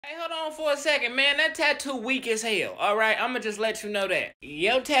Hey, hold on for a second, man. That tattoo weak as hell. All right, I'ma just let you know that.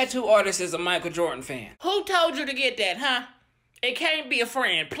 Your tattoo artist is a Michael Jordan fan. Who told you to get that, huh? It can't be a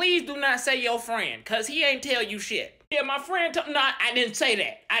friend. Please do not say your friend, cause he ain't tell you shit. Yeah, my friend told. Nah, I didn't say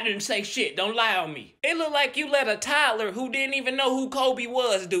that. I didn't say shit. Don't lie on me. It looked like you let a toddler who didn't even know who Kobe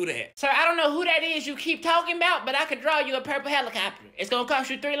was do that. Sir, I don't know who that is you keep talking about, but I could draw you a purple helicopter. It's gonna cost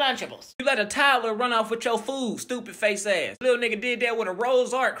you 3 Lunchables. You let a toddler run off with your food, stupid face ass. Little nigga did that with a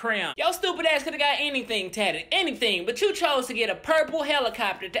Rose Art crayon. Your stupid ass could've got anything tatted, anything, but you chose to get a purple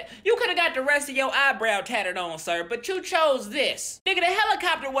helicopter. You could've got the rest of your eyebrow tatted on, sir, but you chose this. Nigga, the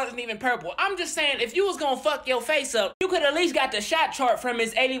helicopter wasn't even purple. I'm just saying, if you was gonna fuck your face up, you could at least got the shot chart from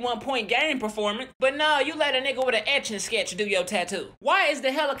his 81-point game performance. But no, you let a nigga with an etching sketch do your tattoo. Why is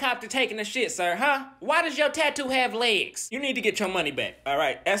the helicopter taking the shit, sir, huh? Why does your tattoo have legs? You need to get your money back. All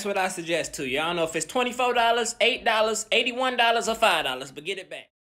right, that's what I suggest to you. I don't know if it's $24, $8, $81, or $5, but get it back.